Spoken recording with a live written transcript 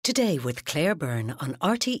Today with Claire Byrne on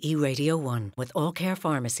RTE Radio 1 with All Care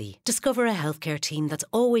Pharmacy. Discover a healthcare team that's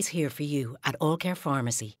always here for you at All Care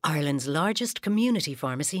Pharmacy, Ireland's largest community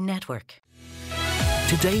pharmacy network.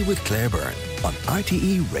 Today with Claire Byrne on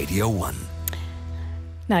RTE Radio 1.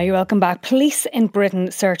 Now you're welcome back. Police in Britain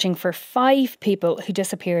searching for 5 people who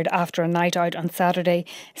disappeared after a night out on Saturday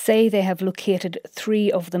say they have located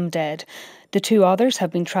 3 of them dead. The 2 others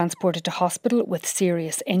have been transported to hospital with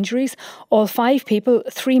serious injuries. All 5 people,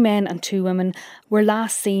 3 men and 2 women, were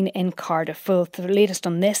last seen in Cardiff. For the latest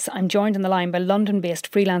on this, I'm joined on the line by London-based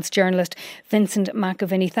freelance journalist Vincent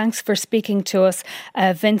McAviney. Thanks for speaking to us,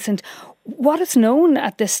 Vincent. What is known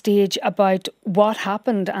at this stage about what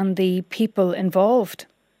happened and the people involved?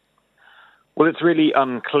 Well, it's really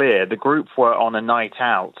unclear. The group were on a night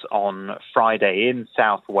out on Friday in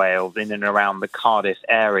South Wales, in and around the Cardiff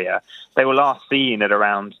area. They were last seen at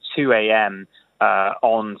around 2 a.m.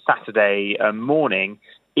 On Saturday morning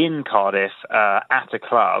in Cardiff at a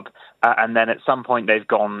club. And then at some point they've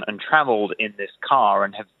gone and travelled in this car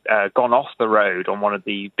and have gone off the road on one of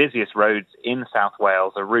the busiest roads in South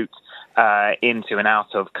Wales, a route into and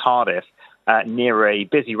out of Cardiff, near a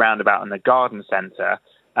busy roundabout in the garden centre.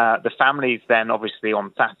 The families then, obviously,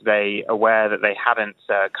 on Saturday, aware that they hadn't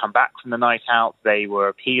come back from the night out. They were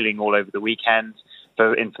appealing all over the weekend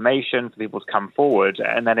for information, for people to come forward.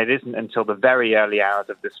 And then it isn't until the very early hours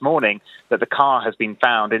of this morning that the car has been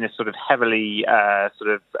found in this sort of heavily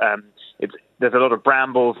there's a lot of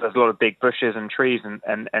brambles, there's a lot of big bushes and trees,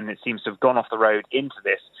 and it seems to have gone off the road into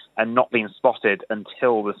this and not been spotted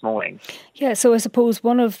until this morning. Yeah, so I suppose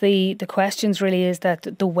one of the questions really is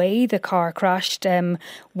that the way the car crashed,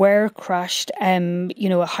 where crashed,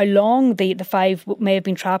 how long the 5 may have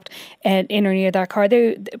been trapped in or near that car.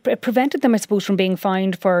 It prevented them, I suppose, from being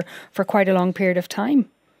found for quite a long period of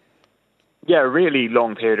time. Yeah, a really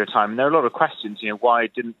long period of time. And there are a lot of questions, why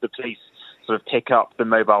didn't the police sort of pick up the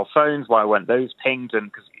mobile phones? Why weren't those pinged?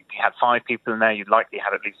 And because you had 5 people in there, you'd likely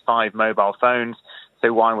had at least 5 mobile phones.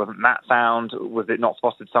 So why wasn't that found? Was it not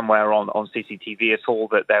spotted somewhere on CCTV at all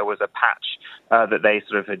that there was a patch that they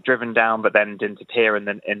sort of had driven down but then didn't appear in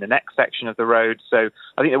the next section of the road? So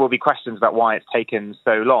I think there will be questions about why it's taken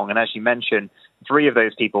so long. And as you mentioned, 3 of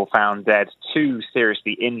those people found dead, 2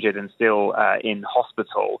 seriously injured and still in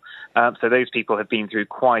hospital. So those people have been through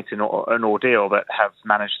quite an ordeal that have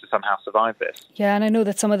managed to somehow survive this. Yeah, and I know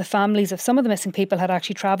that some of the families of some of the missing people had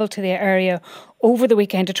actually travelled to the area over the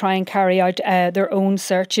weekend to try and carry out their own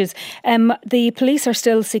searches. The police are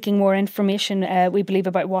still seeking more information, we believe,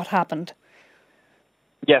 about what happened.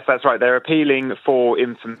 Yes, that's right. They're appealing for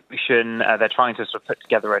information. They're trying to sort of put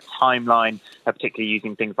together a timeline, particularly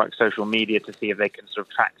using things like social media to see if they can sort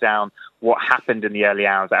of track down what happened in the early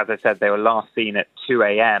hours. As I said, they were last seen at 2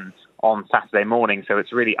 a.m. on Saturday morning, so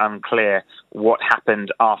it's really unclear what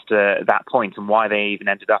happened after that point and why they even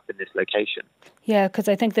ended up in this location. Yeah, because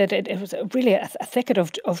I think that it was really a thicket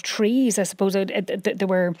of trees. I suppose they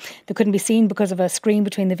couldn't be seen because of a screen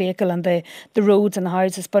between the vehicle and the roads and the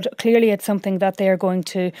houses. But clearly, it's something that they are going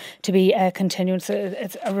to be continuing. So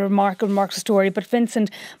it's a remarkable story. But Vincent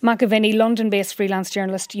McAviney, London-based freelance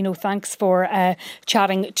journalist, thanks for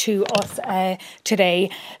chatting to us today.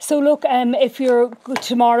 So look, if you're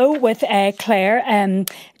tomorrow with Claire,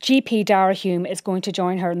 GP Dara Hume is going to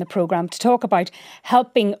join her in the programme to talk about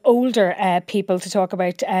helping older people to talk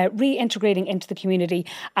about reintegrating into the community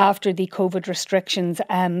after the COVID restrictions.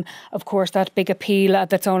 Of course, that big appeal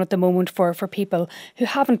that's on at the moment for people who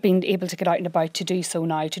haven't been able to get out and about to do so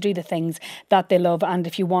now, to do the things that they love. And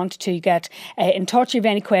if you want to get in touch, if you have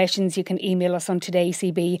any questions, you can email us on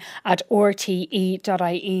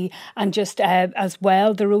todaycb@rte.ie. And just as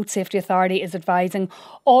well, the Road Safety Authority is advising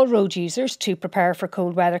all road users to prepare for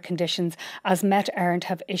cold weather conditions, as Met Éireann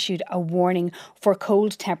have issued a warning for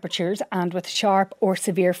cold temperatures and with sharp or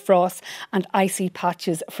severe frosts and icy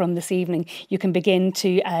patches from this evening. You can begin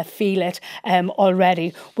to feel it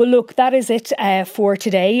already. Well, look, that is it for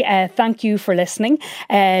today. Thank you for listening.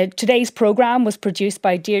 Today's programme was produced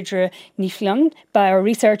by Deirdre Niflung. Our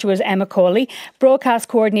researcher was Emma Cawley. Broadcast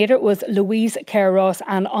coordinator was Louise Kerr-Ross,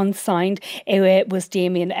 and unsigned it was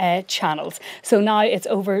Damien Channels. So now it's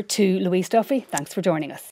over to Louise Duffy. Thanks for joining us.